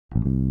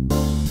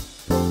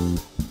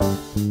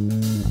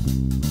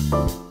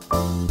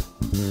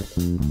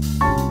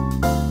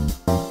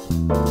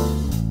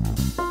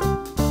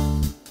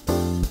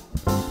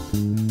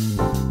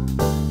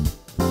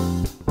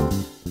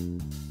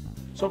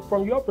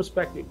from your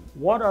perspective,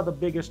 what are the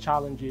biggest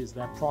challenges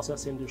that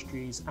process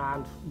industries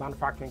and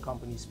manufacturing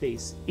companies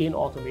face in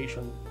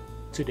automation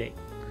today?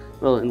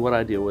 Well, and what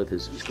I deal with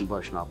is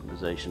combustion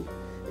optimization.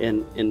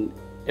 And in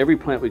every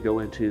plant we go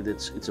into,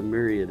 it's a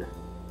myriad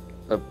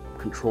of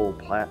control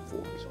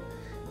platforms.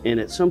 And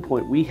at some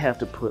point, we have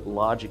to put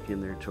logic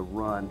in there to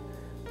run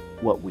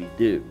what we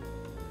do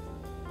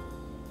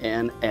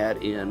and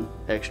add in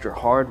extra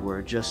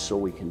hardware just so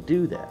we can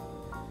do that.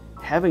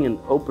 Having an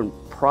open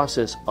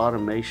process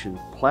automation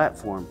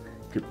platform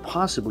could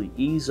possibly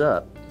ease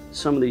up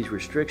some of these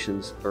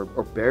restrictions or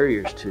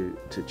barriers to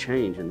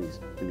change in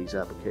these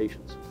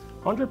applications.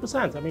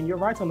 100%. I mean, you're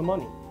right on the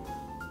money.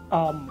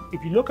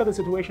 If you look at a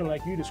situation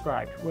like you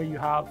described, where you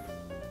have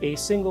a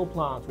single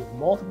plant with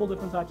multiple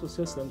different types of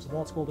systems,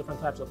 multiple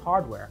different types of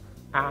hardware,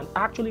 and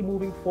actually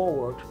moving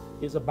forward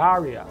is a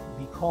barrier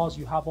because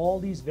you have all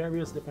these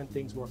various different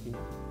things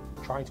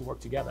trying to work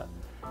together.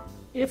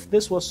 If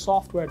this was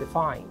software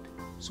defined,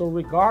 so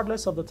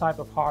regardless of the type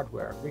of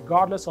hardware,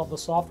 regardless of the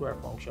software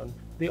function,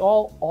 they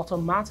all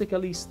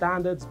automatically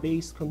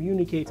standards-based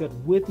communicated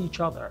with each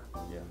other.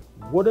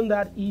 Wouldn't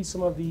that ease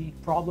some of the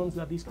problems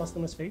that these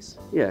customers face?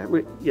 Yeah,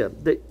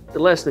 the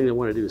last thing they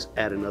want to do is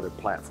add another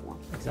platform.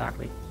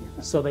 Exactly.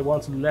 So they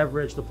want to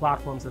leverage the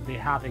platforms that they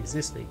have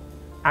existing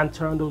and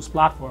turn those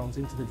platforms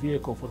into the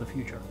vehicle for the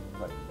future.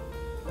 Right.